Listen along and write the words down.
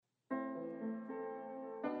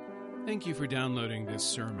Thank you for downloading this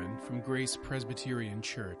sermon from Grace Presbyterian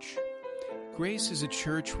Church. Grace is a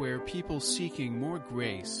church where people seeking more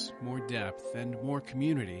grace, more depth, and more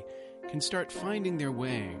community can start finding their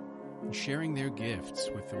way and sharing their gifts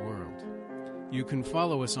with the world. You can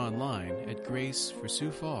follow us online at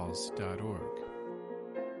graceforsiouxfalls.org.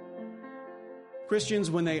 Christians,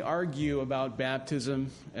 when they argue about baptism,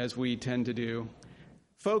 as we tend to do,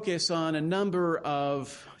 focus on a number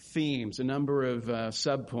of themes, a number of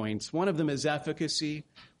subpoints. One of them is efficacy.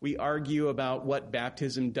 We argue about what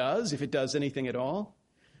baptism does, if it does anything at all.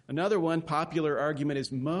 Another one, popular argument,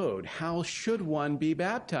 is mode. How should one be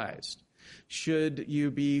baptized? Should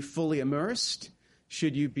you be fully immersed?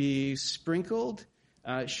 Should you be sprinkled?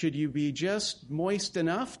 Should you be just moist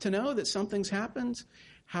enough to know that something's happened?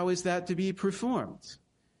 How is that to be performed?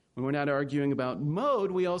 When we're not arguing about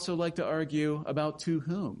mode, we also like to argue about to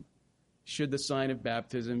whom. Should the sign of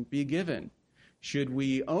baptism be given? Should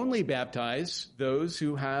we only baptize those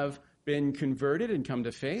who have been converted and come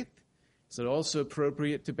to faith? Is it also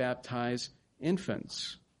appropriate to baptize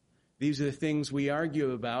infants? These are the things we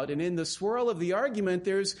argue about. And in the swirl of the argument,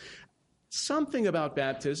 there's something about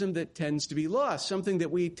baptism that tends to be lost, something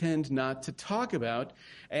that we tend not to talk about.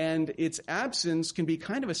 And its absence can be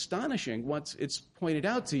kind of astonishing once it's pointed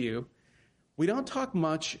out to you. We don't talk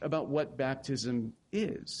much about what baptism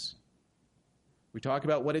is. We talk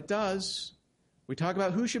about what it does. We talk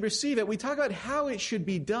about who should receive it. We talk about how it should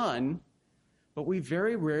be done. But we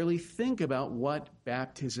very rarely think about what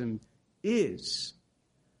baptism is.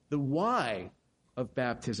 The why of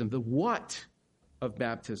baptism, the what of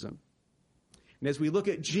baptism. And as we look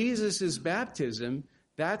at Jesus' baptism,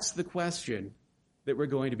 that's the question that we're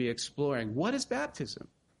going to be exploring. What is baptism?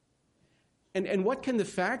 And what can the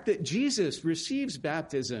fact that Jesus receives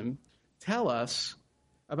baptism tell us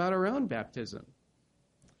about our own baptism?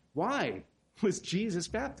 Why was Jesus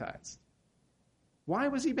baptized? Why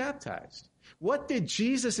was he baptized? What did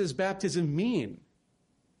Jesus' baptism mean?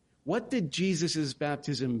 What did Jesus'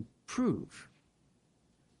 baptism prove?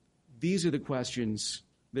 These are the questions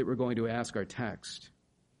that we're going to ask our text.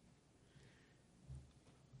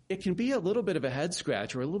 It can be a little bit of a head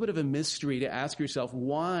scratch or a little bit of a mystery to ask yourself,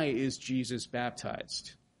 why is Jesus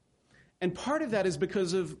baptized? And part of that is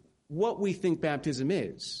because of what we think baptism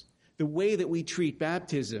is. The way that we treat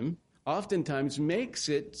baptism oftentimes makes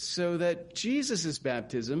it so that Jesus'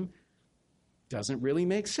 baptism doesn't really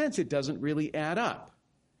make sense. It doesn't really add up.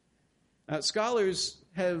 Scholars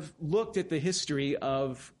have looked at the history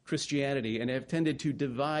of Christianity and have tended to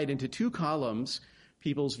divide into two columns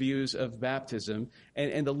people's views of baptism.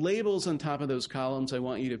 And the labels on top of those columns I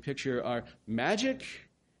want you to picture are magic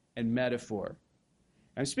and metaphor.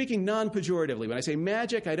 I'm speaking non-pejoratively. When I say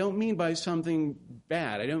magic, I don't mean by something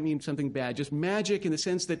bad. I don't mean something bad. Just magic in the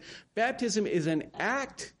sense that baptism is an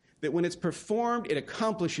act that when it's performed, it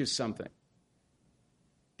accomplishes something.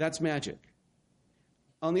 That's magic.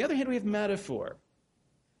 On the other hand, we have metaphor.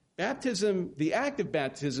 Baptism, the act of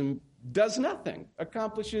baptism, does nothing,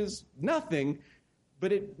 accomplishes nothing,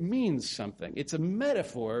 but it means something. It's a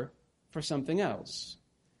metaphor for something else.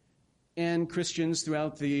 And Christians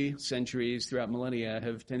throughout the centuries, throughout millennia,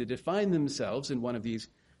 have tended to find themselves in one of these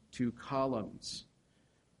two columns.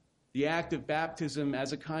 The act of baptism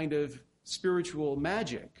as a kind of spiritual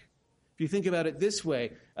magic. If you think about it this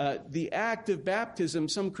way, the act of baptism,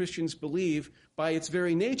 some Christians believe, by its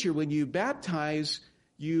very nature, when you baptize,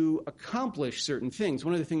 you accomplish certain things.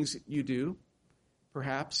 One of the things you do,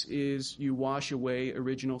 perhaps, is you wash away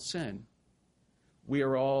original sin. We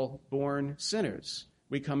are all born sinners.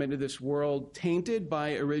 We come into this world tainted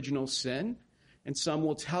by original sin, and some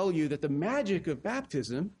will tell you that the magic of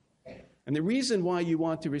baptism, and the reason why you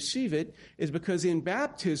want to receive it, is because in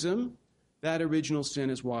baptism, that original sin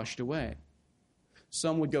is washed away.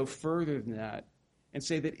 Some would go further than that and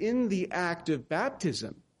say that in the act of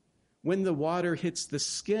baptism, when the water hits the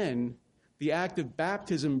skin, the act of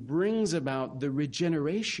baptism brings about the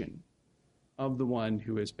regeneration of the one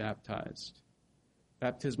who is baptized.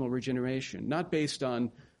 Baptismal regeneration, not based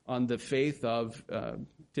on the faith of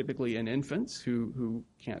typically an infant who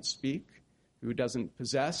can't speak, who doesn't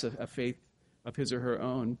possess a faith of his or her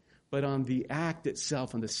own, but on the act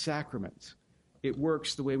itself, on the sacrament. It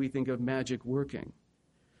works the way we think of magic working.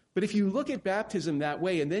 But if you look at baptism that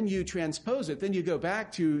way and then you transpose it, then you go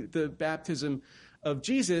back to the baptism of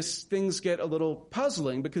Jesus, things get a little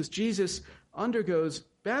puzzling because Jesus undergoes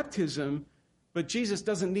baptism, but Jesus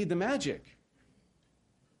doesn't need the magic.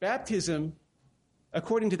 Baptism,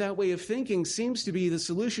 according to that way of thinking, seems to be the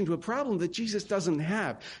solution to a problem that Jesus doesn't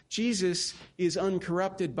have. Jesus is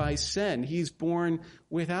uncorrupted by sin. He's born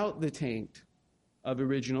without the taint of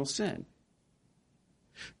original sin.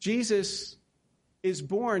 Jesus is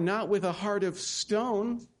born not with a heart of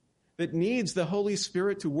stone that needs the Holy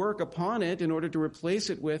Spirit to work upon it in order to replace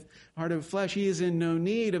it with a heart of flesh. He is in no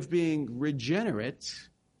need of being regenerate.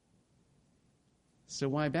 So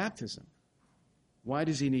why baptism? Why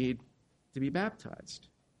does he need to be baptized?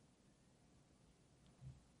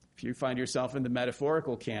 If you find yourself in the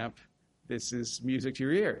metaphorical camp, this is music to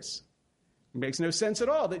your ears. It makes no sense at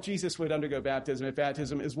all that Jesus would undergo baptism if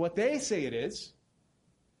baptism is what they say it is.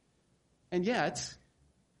 And yet,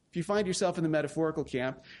 if you find yourself in the metaphorical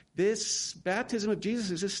camp, this baptism of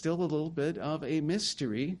Jesus is still a little bit of a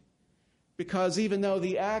mystery, because even though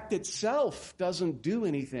the act itself doesn't do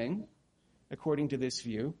anything, according to this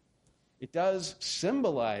view, it does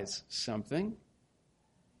symbolize something.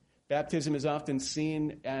 Baptism is often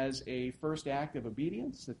seen as a first act of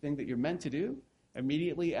obedience, the thing that you're meant to do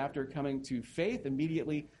immediately after coming to faith,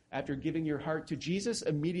 immediately after giving your heart to Jesus,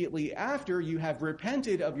 immediately after you have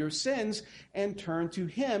repented of your sins and turned to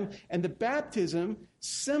him. And the baptism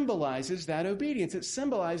symbolizes that obedience. It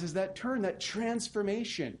symbolizes that turn, that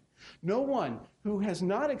transformation. No one who has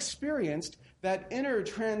not experienced that inner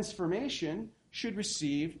transformation should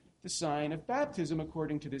receive the sign of baptism,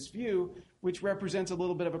 according to this view, which represents a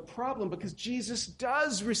little bit of a problem because Jesus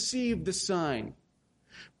does receive the sign.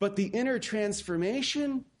 But the inner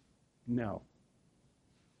transformation, no.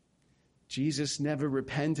 Jesus never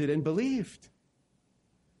repented and believed.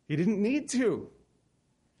 He didn't need to.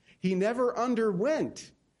 He never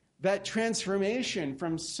underwent that transformation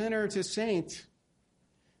from sinner to saint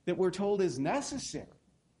that we're told is necessary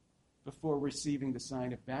before receiving the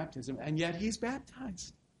sign of baptism, and yet he's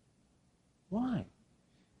baptized. Why?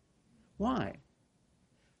 Why?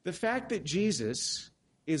 The fact that Jesus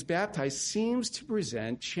is baptized seems to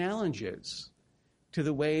present challenges to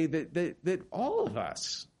the way that all of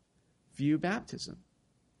us view baptism.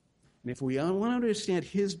 And if we want to understand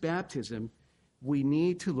his baptism, we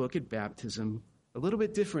need to look at baptism a little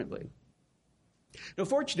bit differently. Now,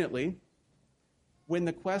 fortunately, when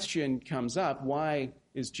the question comes up, why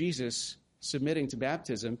is Jesus submitting to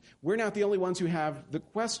baptism, we're not the only ones who have the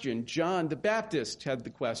question. John the Baptist had the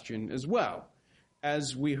question as well.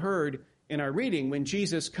 As we heard in our reading, when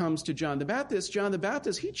Jesus comes to John the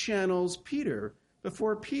Baptist, he channels Peter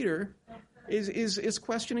before Peter is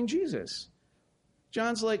questioning Jesus.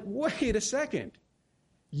 John's like, wait a second.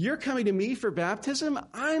 You're coming to me for baptism?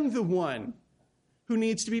 I'm the one who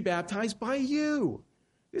needs to be baptized by you.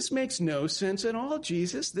 This makes no sense at all,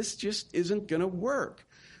 Jesus. This just isn't going to work.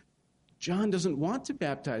 John doesn't want to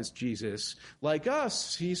baptize Jesus. Like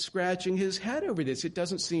us, he's scratching his head over this. It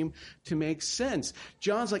doesn't seem to make sense.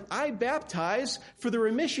 John's like, I baptize for the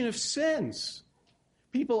remission of sins.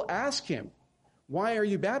 People ask him, why are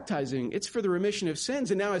you baptizing? It's for the remission of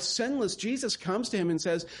sins. And now a sinless Jesus comes to him and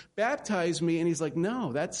says, baptize me. And he's like,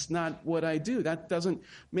 no, that's not what I do. That doesn't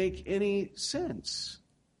make any sense.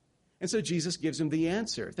 And so Jesus gives him the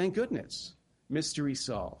answer. Thank goodness. Mystery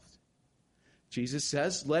solved. Jesus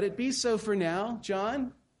says, let it be so for now,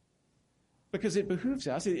 John, because it behooves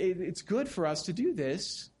us. It's good for us to do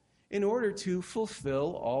this in order to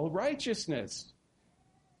fulfill all righteousness.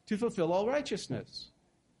 To fulfill all righteousness.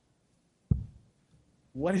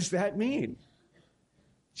 What does that mean?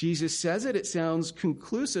 Jesus says it sounds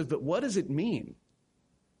conclusive, but what does it mean?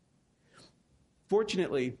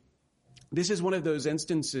 Fortunately, this is one of those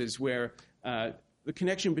instances where the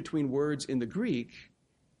connection between words in the Greek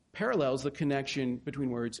parallels the connection between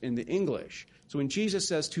words in the English. So when Jesus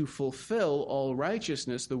says to fulfill all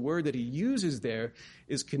righteousness, the word that he uses there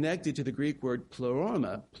is connected to the Greek word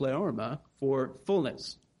pleroma for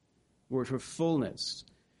fullness, word for fullness.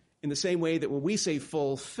 In the same way that when we say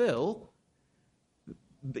fulfill,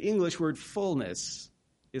 the English word fullness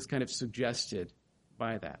is kind of suggested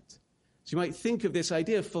by that. So you might think of this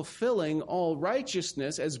idea of fulfilling all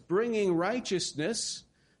righteousness as bringing righteousness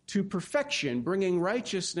to perfection, bringing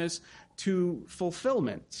righteousness to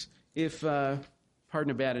fulfillment. If,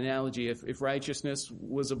 pardon a bad analogy, if righteousness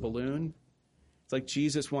was a balloon, it's like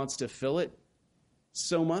Jesus wants to fill it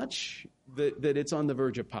so much that it's on the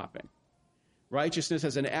verge of popping. Righteousness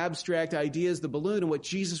as an abstract idea is the balloon, and what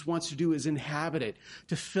Jesus wants to do is inhabit it,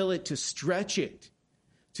 to fill it, to stretch it,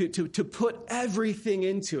 to put everything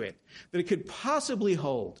into it that it could possibly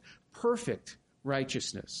hold, perfect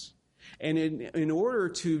righteousness. And in order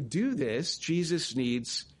to do this, Jesus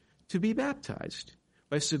needs to be baptized.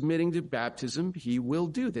 By submitting to baptism, he will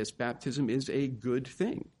do this. Baptism is a good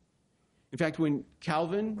thing. In fact, when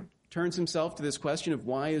Calvin turns himself to this question of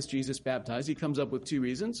why is Jesus baptized, he comes up with two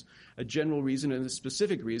reasons, a general reason and a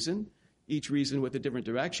specific reason, each reason with a different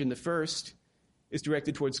direction. The first is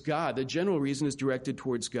directed towards God. The general reason is directed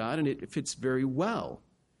towards God, and it fits very well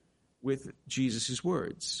with Jesus'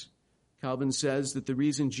 words. Calvin says that the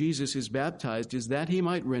reason Jesus is baptized is that he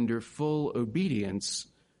might render full obedience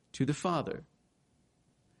to the Father.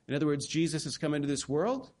 In other words, Jesus has come into this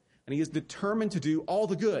world, and he is determined to do all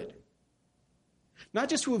the good. Not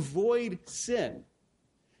just to avoid sin,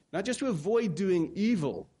 not just to avoid doing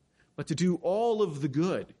evil, but to do all of the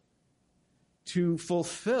good, to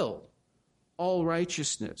fulfill all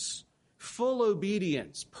righteousness, full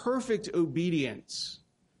obedience, perfect obedience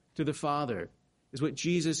to the Father is what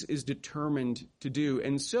Jesus is determined to do.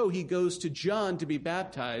 And so he goes to John to be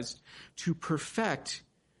baptized to perfect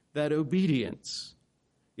that obedience.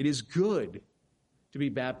 It is good to be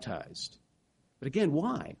baptized. But again,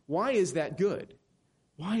 why? Why is that good?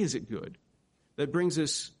 Why is it good? That brings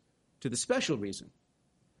us to the special reason.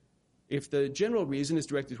 If the general reason is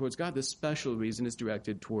directed towards God, the special reason is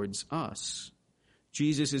directed towards us.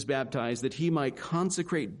 Jesus is baptized that he might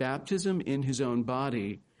consecrate baptism in his own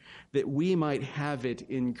body, that we might have it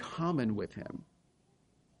in common with him.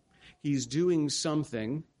 He's doing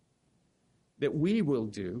something that we will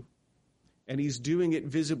do, and he's doing it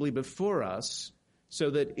visibly before us, so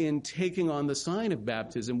that in taking on the sign of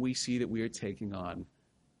baptism, we see that we are taking on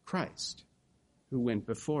Christ, who went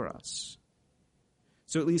before us.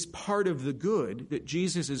 So at least part of the good that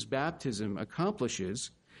Jesus' baptism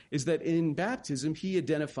accomplishes is that in baptism, he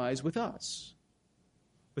identifies with us.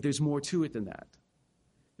 But there's more to it than that.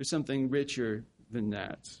 There's something richer than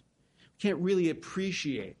that. We can't really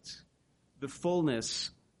appreciate the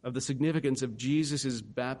fullness of the significance of Jesus'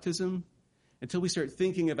 baptism until we start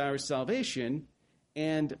thinking of our salvation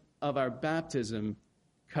and of our baptism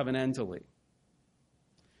covenantally.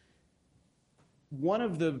 One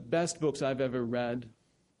of the best books I've ever read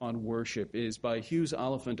on worship is by Hughes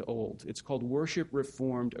Oliphant Old. It's called Worship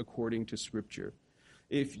Reformed According to Scripture.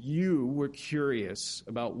 If you were curious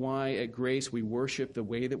about why at Grace we worship the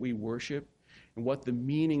way that we worship and what the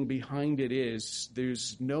meaning behind it is,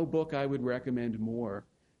 there's no book I would recommend more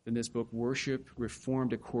than this book, Worship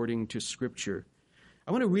Reformed According to Scripture.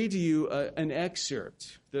 I want to read to you an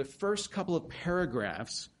excerpt, the first couple of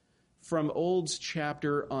paragraphs from Old's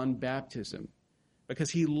chapter on baptism, because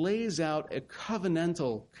he lays out a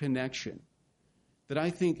covenantal connection that I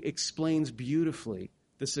think explains beautifully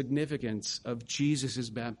the significance of Jesus'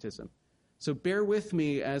 baptism. So bear with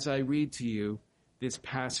me as I read to you this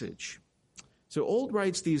passage. So Old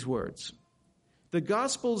writes these words: "The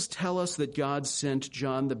Gospels tell us that God sent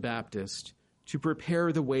John the Baptist to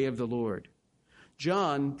prepare the way of the Lord.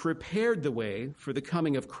 John prepared the way for the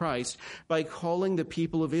coming of Christ by calling the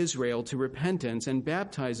people of Israel to repentance and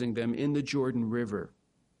baptizing them in the Jordan River.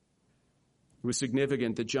 It was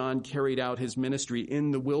significant that John carried out his ministry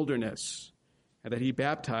in the wilderness and that he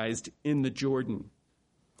baptized in the Jordan.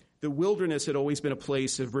 The wilderness had always been a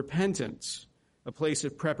place of repentance, a place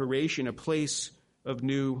of preparation, a place of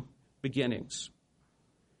new beginnings.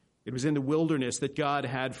 It was in the wilderness that God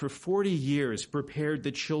had for 40 years prepared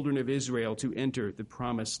the children of Israel to enter the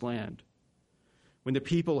promised land. When the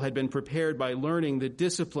people had been prepared by learning the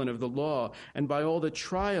discipline of the law and by all the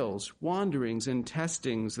trials, wanderings, and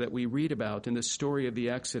testings that we read about in the story of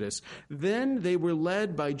the Exodus, then they were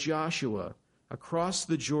led by Joshua across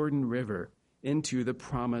the Jordan River into the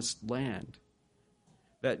promised land.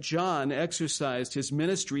 That John exercised his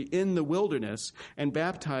ministry in the wilderness and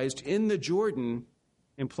baptized in the Jordan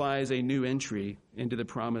implies a new entry into the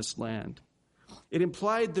promised land. It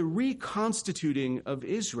implied the reconstituting of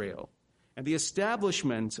Israel and the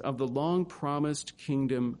establishment of the long-promised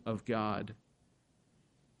kingdom of God.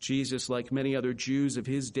 Jesus, like many other Jews of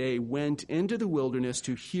his day, went into the wilderness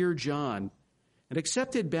to hear John and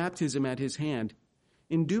accepted baptism at his hand.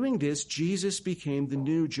 In doing this, Jesus became the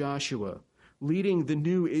new Joshua, leading the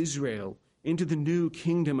new Israel into the new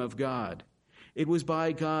kingdom of God. It was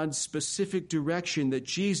by God's specific direction that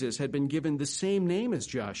Jesus had been given the same name as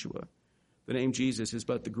Joshua. The name Jesus is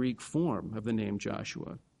but the Greek form of the name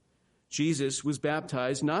Joshua. Jesus was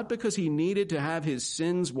baptized not because he needed to have his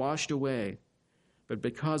sins washed away, but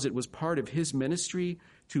because it was part of his ministry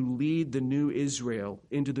to lead the new Israel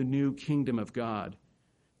into the new kingdom of God.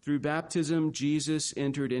 Through baptism, Jesus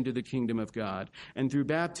entered into the kingdom of God, and through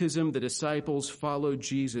baptism, the disciples followed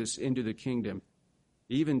Jesus into the kingdom.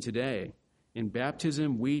 Even today, in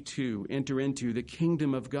baptism, we too enter into the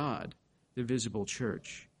kingdom of God, the visible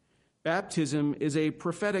church. Baptism is a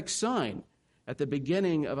prophetic sign at the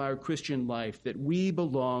beginning of our Christian life that we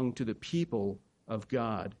belong to the people of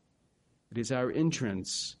God. It is our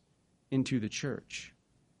entrance into the church.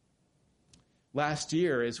 Last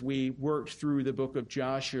year, as we worked through the book of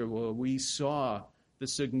Joshua, we saw the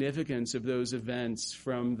significance of those events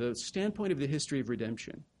from the standpoint of the history of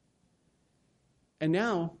redemption. And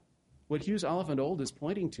now, what Hughes Oliphant Old is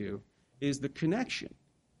pointing to is the connection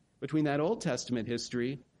between that Old Testament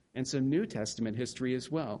history and some New Testament history as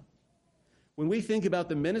well. When we think about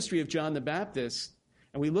the ministry of John the Baptist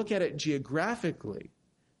and we look at it geographically,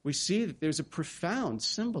 we see that there's a profound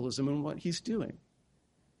symbolism in what he's doing.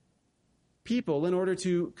 People, in order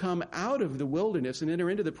to come out of the wilderness and enter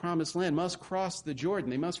into the promised land, must cross the Jordan.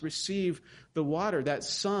 They must receive the water, that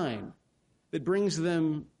sign that brings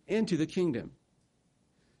them into the kingdom.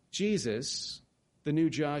 Jesus, the new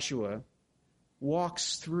Joshua,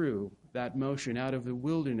 walks through that motion out of the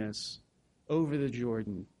wilderness, over the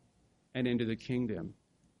Jordan, and into the kingdom.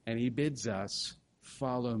 And he bids us,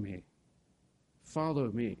 follow me.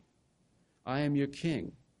 Follow me. I am your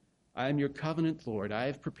king. I am your covenant Lord. I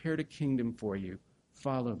have prepared a kingdom for you.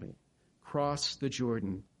 Follow me. Cross the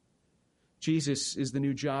Jordan. Jesus is the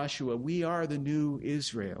new Joshua. We are the new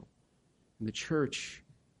Israel. And the church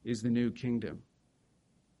is the new kingdom.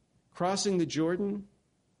 Crossing the Jordan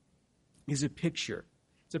is a picture.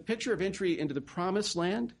 It's a picture of entry into the promised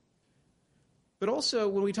land. But also,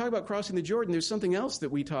 when we talk about crossing the Jordan, there's something else that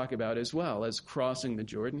we talk about as well as crossing the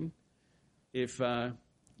Jordan. If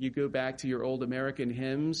you go back to your old American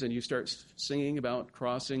hymns and you start singing about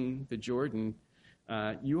crossing the Jordan,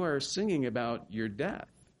 you are singing about your death.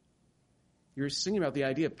 You're singing about the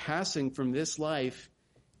idea of passing from this life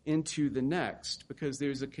into the next, because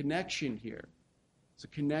there's a connection here. There's a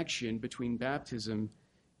connection between baptism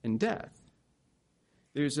and death.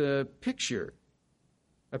 There's a picture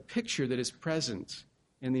that is present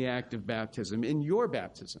in the act of baptism, in your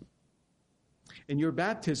baptism. In your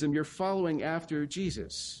baptism, you're following after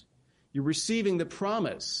Jesus. You're receiving the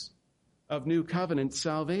promise of new covenant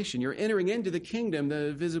salvation. You're entering into the kingdom,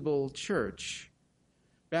 the visible church.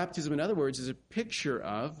 Baptism, in other words, is a picture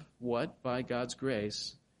of what, by God's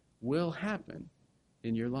grace, will happen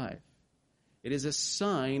in your life. It is a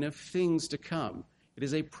sign of things to come. It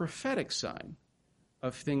is a prophetic sign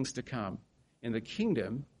of things to come in the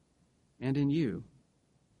kingdom and in you.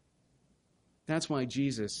 That's why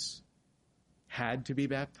Jesus had to be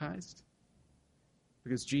baptized,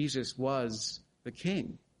 because Jesus was the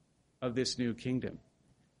king of this new kingdom.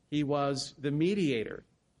 He was the mediator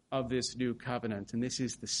of this new covenant, and this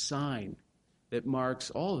is the sign that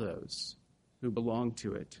marks all those who belong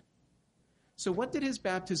to it. So what did his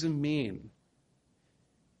baptism mean?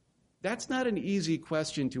 That's not an easy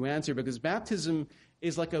question to answer, because baptism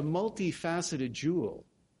is like a multifaceted jewel.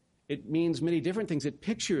 It means many different things. It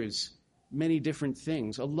pictures many different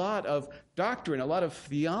things. A lot of doctrine, a lot of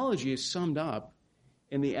theology is summed up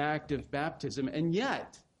in the act of baptism. And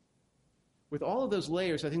yet, with all of those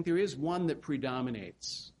layers, I think there is one that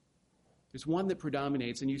predominates. There's one that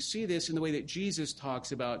predominates, and you see this in the way that Jesus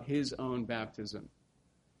talks about his own baptism.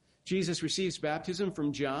 Jesus receives baptism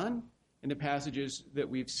from John in the passages that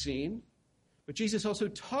we've seen, but Jesus also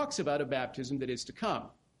talks about a baptism that is to come.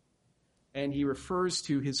 And he refers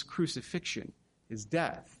to his crucifixion, his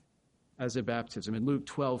death, as a baptism. In Luke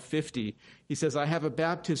 12:50, he says, I have a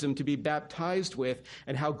baptism to be baptized with,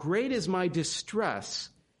 and how great is my distress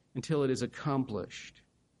until it is accomplished.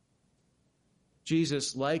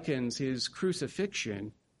 Jesus likens his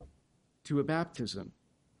crucifixion to a baptism,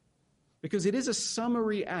 because it is a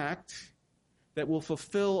summary act that will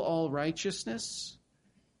fulfill all righteousness.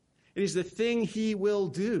 It is the thing he will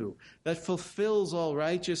do that fulfills all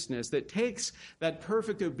righteousness, that takes that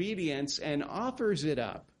perfect obedience and offers it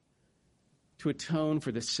up to atone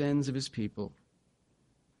for the sins of his people.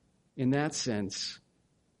 In that sense,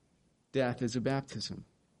 death is a baptism.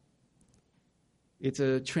 It's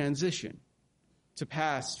a transition to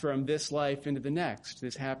pass from this life into the next.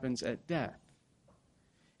 This happens at death.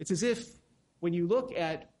 It's as if when you look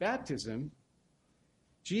at baptism,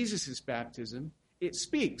 Jesus' baptism, it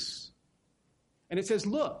speaks. And it says,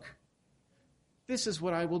 look, this is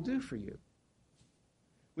what I will do for you.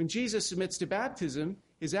 When Jesus submits to baptism,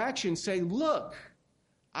 his actions say, look,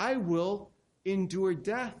 I will endure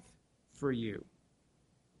death for you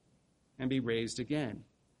and be raised again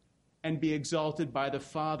and be exalted by the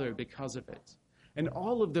Father because of it. And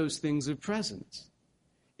all of those things are present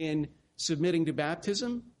in submitting to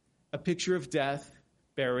baptism, a picture of death,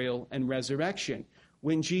 burial, and resurrection.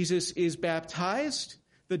 When Jesus is baptized,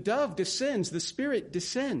 the dove descends, the Spirit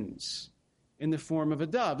descends in the form of a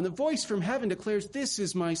dove. And the voice from heaven declares, this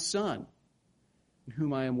is my Son, in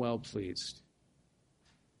whom I am well pleased.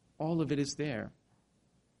 All of it is there.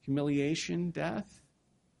 Humiliation, death,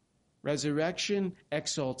 resurrection,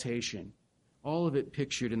 exaltation. All of it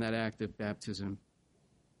pictured in that act of baptism.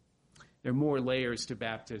 There are more layers to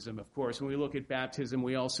baptism, of course. When we look at baptism,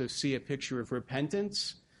 we also see a picture of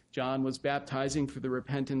repentance. John was baptizing for the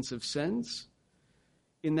repentance of sins.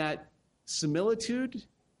 In that similitude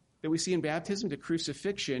that we see in baptism to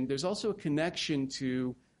crucifixion, there's also a connection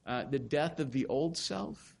to the death of the old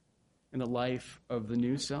self and the life of the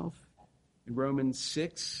new self. In Romans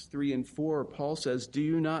 6, 3 and 4, Paul says, "Do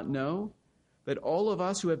you not know that all of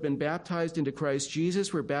us who have been baptized into Christ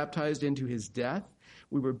Jesus were baptized into his death?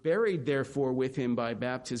 We were buried, therefore, with him by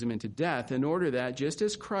baptism into death, in order that, just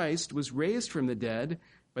as Christ was raised from the dead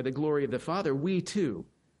by the glory of the Father, we too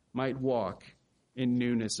might walk in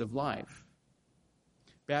newness of life."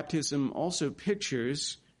 Baptism also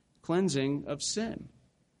pictures cleansing of sin.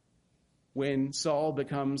 When Saul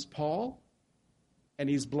becomes Paul and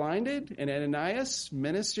he's blinded and Ananias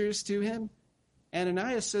ministers to him,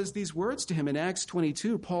 Ananias says these words to him in Acts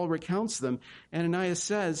 22. Paul recounts them. Ananias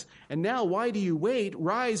says, "And now why do you wait?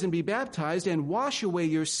 Rise and be baptized and wash away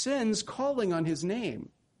your sins, calling on his name."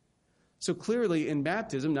 So clearly in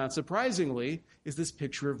baptism, not surprisingly, is this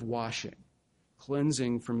picture of washing,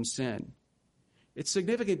 cleansing from sin. It's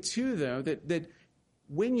significant too, though, that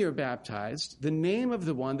when you're baptized, the name of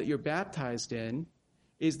the one that you're baptized in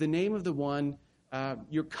is the name of the one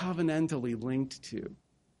you're covenantally linked to.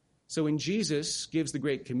 So when Jesus gives the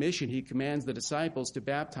Great Commission, he commands the disciples to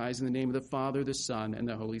baptize in the name of the Father, the Son, and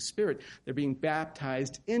the Holy Spirit. They're being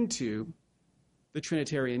baptized into the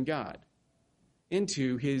Trinitarian God,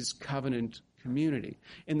 into his covenant community.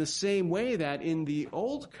 In the same way that in the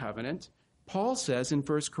Old Covenant, Paul says in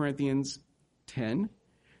 1 Corinthians 10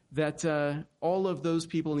 that all of those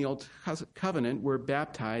people in the Old Covenant were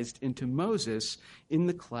baptized into Moses in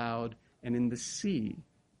the cloud and in the sea.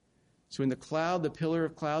 So in the cloud, the pillar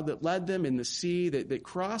of cloud that led them, in the sea that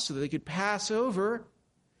crossed so that they could pass over,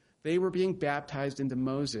 they were being baptized into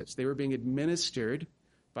Moses. They were being administered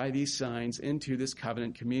by these signs into this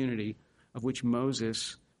covenant community of which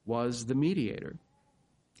Moses was the mediator.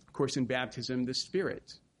 Of course, in baptism, the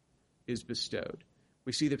Spirit is bestowed.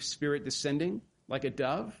 We see the Spirit descending like a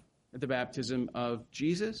dove at the baptism of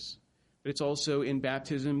Jesus, but it's also in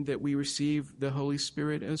baptism that we receive the Holy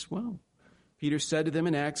Spirit as well. Peter said to them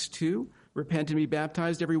in Acts 2, "Repent and be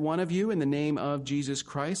baptized, every one of you, in the name of Jesus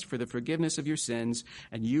Christ for the forgiveness of your sins,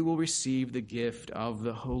 and you will receive the gift of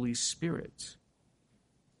the Holy Spirit."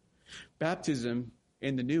 Baptism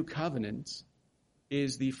in the New Covenant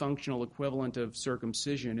is the functional equivalent of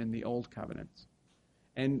circumcision in the Old Covenant.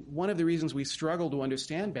 And one of the reasons we struggle to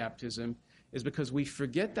understand baptism is because we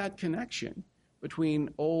forget that connection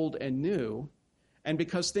between old and new, and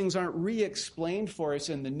because things aren't re-explained for us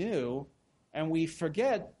in the new, and we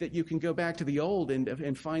forget that you can go back to the old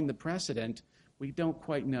and find the precedent, we don't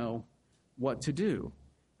quite know what to do.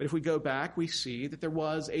 But if we go back, we see that there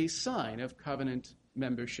was a sign of covenant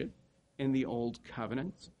membership in the Old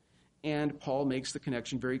Covenant, and Paul makes the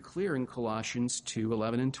connection very clear in Colossians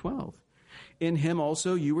 2:11 and 12. "In him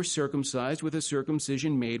also you were circumcised with a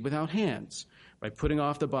circumcision made without hands, by putting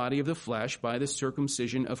off the body of the flesh by the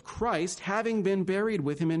circumcision of Christ, having been buried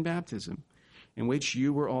with him in baptism, in which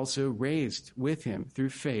you were also raised with him through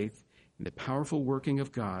faith in the powerful working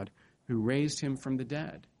of God who raised him from the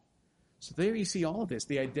dead." So there you see all of this,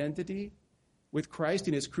 the identity with Christ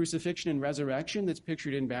in his crucifixion and resurrection that's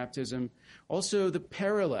pictured in baptism. Also the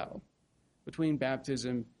parallel between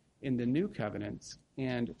baptism in the New Covenant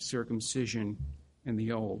and circumcision in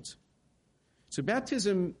the Old. So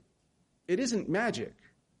baptism, it isn't magic,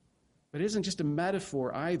 but it isn't just a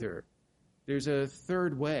metaphor either. There's a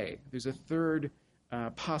third way. There's a third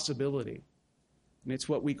possibility. And it's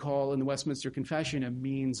what we call in the Westminster Confession a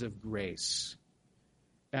means of grace.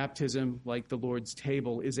 Baptism, like the Lord's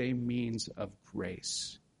table, is a means of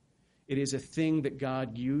grace. It is a thing that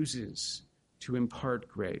God uses to impart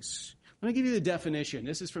grace. Let me give you the definition.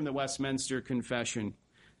 This is from the Westminster Confession,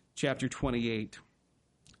 chapter 28.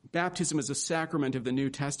 Baptism is a sacrament of the New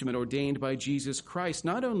Testament ordained by Jesus Christ,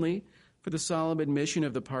 not only for the solemn admission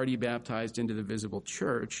of the party baptized into the visible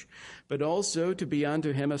church, but also to be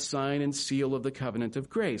unto him a sign and seal of the covenant of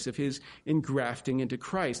grace, of his engrafting into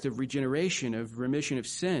Christ, of regeneration, of remission of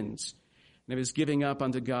sins, and of his giving up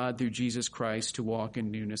unto God through Jesus Christ to walk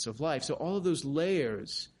in newness of life. So all of those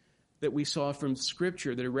layers that we saw from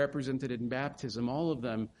Scripture that are represented in baptism, all of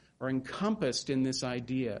them are encompassed in this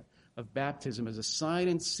idea of baptism as a sign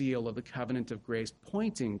and seal of the covenant of grace,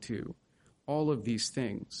 pointing to all of these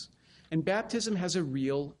things. And baptism has a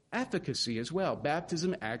real efficacy as well.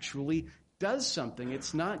 Baptism actually does something.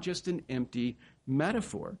 It's not just an empty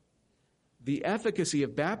metaphor. The efficacy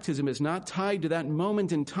of baptism is not tied to that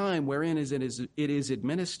moment in time wherein it is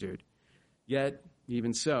administered. Yet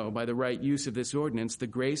Even so, by the right use of this ordinance, the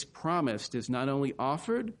grace promised is not only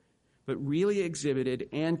offered, but really exhibited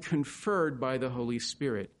and conferred by the Holy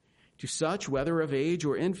Spirit to such, whether of age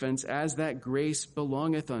or infants, as that grace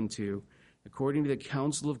belongeth unto, according to the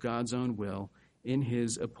counsel of God's own will, in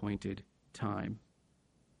his appointed time.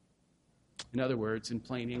 In other words, in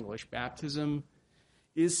plain English, baptism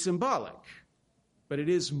is symbolic, but it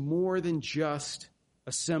is more than just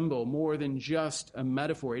a symbol, more than just a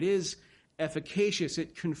metaphor. It is efficacious.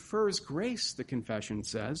 It confers grace, the confession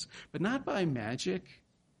says, but not by magic,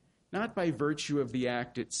 not by virtue of the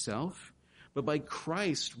act itself, but by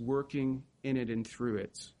Christ working in it and through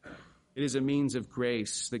it. It is a means of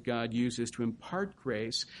grace that God uses to impart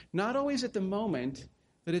grace, not always at the moment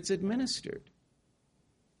that it's administered,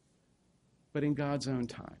 but in God's own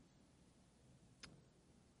time.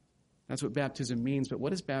 That's what baptism means, but what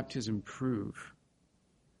does baptism prove?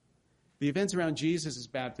 The events around Jesus'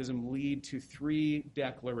 baptism lead to 3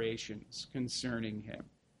 declarations concerning him.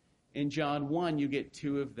 In John 1, you get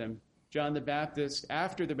 2 of them. John the Baptist,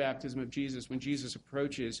 after the baptism of Jesus, when Jesus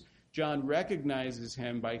approaches, John recognizes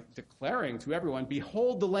him by declaring to everyone,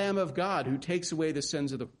 "Behold the Lamb of God who takes away the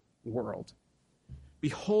sins of the world."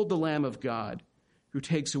 Behold the Lamb of God who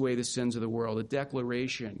takes away the sins of the world, a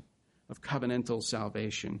declaration of covenantal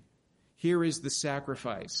salvation. Here is the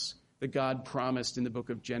sacrifice that God promised in the book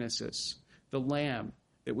of Genesis, the lamb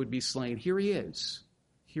that would be slain. Here he is.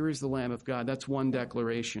 Here is the Lamb of God. That's one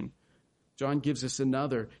declaration. John gives us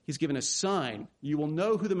another. He's given a sign. You will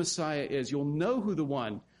know who the Messiah is. You'll know who the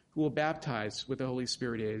one who will baptize with the Holy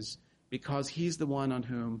Spirit is, because he's the one on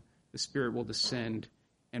whom the Spirit will descend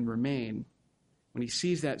and remain. When he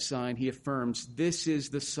sees that sign, he affirms, this is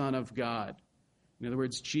the Son of God. In other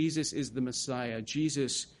words, Jesus is the Messiah.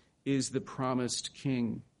 Jesus is the promised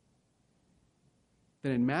King.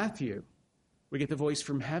 Then in Matthew, we get the voice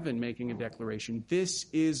from heaven making a declaration. This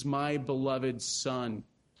is my beloved Son,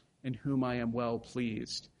 in whom I am well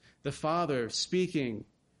pleased. The Father speaking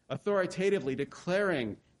authoritatively,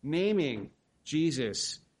 declaring, naming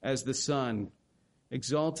Jesus as the Son,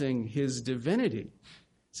 exalting his divinity,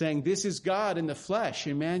 saying, this is God in the flesh,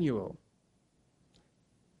 Emmanuel.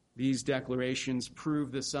 These declarations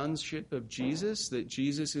prove the sonship of Jesus, that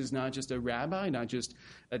Jesus is not just a rabbi, not just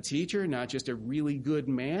a teacher, not just a really good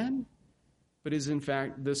man, but is in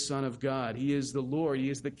fact the Son of God. He is the Lord. He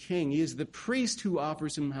is the King. He is the priest who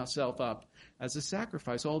offers himself up as a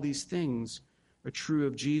sacrifice. All these things are true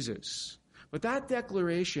of Jesus. But that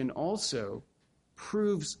declaration also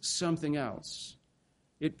proves something else.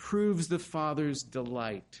 It proves the Father's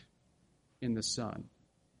delight in the Son.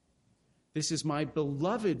 This is my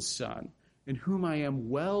beloved Son, in whom I am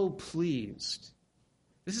well pleased.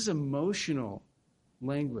 This is emotional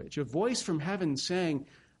language. A voice from heaven saying,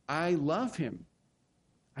 I love him.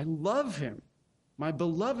 I love him. My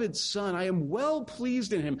beloved Son, I am well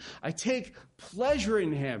pleased in him. I take pleasure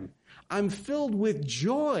in him. I'm filled with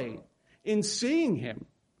joy in seeing him.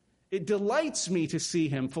 It delights me to see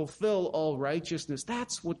him fulfill all righteousness.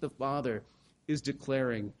 That's what the Father is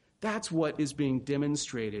declaring. That's what is being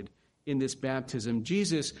demonstrated in this baptism.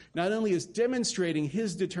 Jesus not only is demonstrating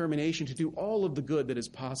his determination to do all of the good that is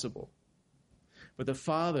possible, but the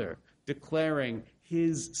Father declaring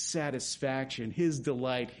his satisfaction, his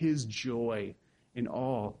delight, his joy in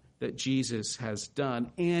all that Jesus has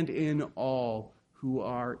done and in all who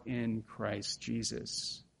are in Christ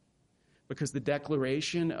Jesus. Because the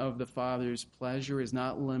declaration of the Father's pleasure is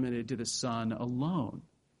not limited to the Son alone.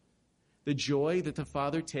 The joy that the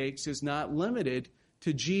Father takes is not limited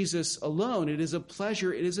to Jesus alone. It is a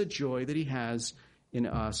pleasure, it is a joy that he has in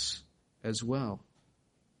us as well.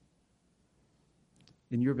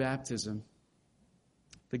 In your baptism,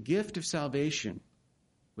 the gift of salvation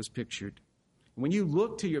was pictured. When you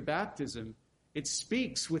look to your baptism, it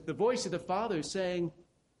speaks with the voice of the Father saying,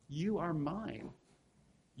 you are mine.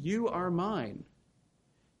 You are mine.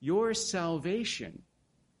 Your salvation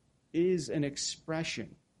is an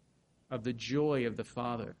expression of the joy of the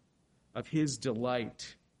Father, of his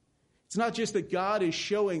delight. It's not just that God is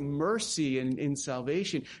showing mercy in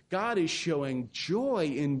salvation. God is showing joy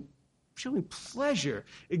in showing pleasure,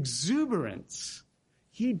 exuberance.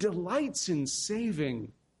 He delights in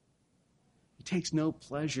saving. He takes no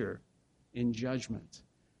pleasure in judgment,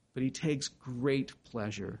 but he takes great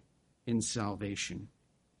pleasure in salvation.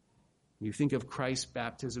 When you think of Christ's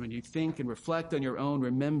baptism and you think and reflect on your own,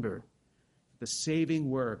 remember the saving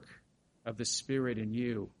work of the Spirit in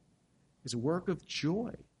you is a work of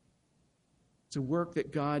joy. It's a work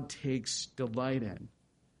that God takes delight in.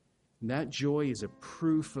 And that joy is a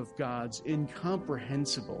proof of God's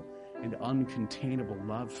incomprehensible and uncontainable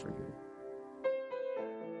love for you.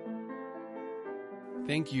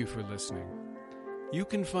 Thank you for listening. You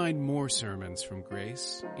can find more sermons from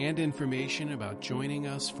Grace and information about joining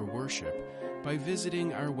us for worship by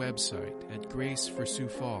visiting our website at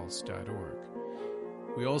graceforsiouxfalls.org.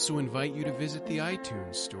 We also invite you to visit the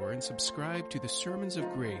iTunes store and subscribe to the Sermons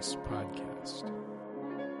of Grace podcast.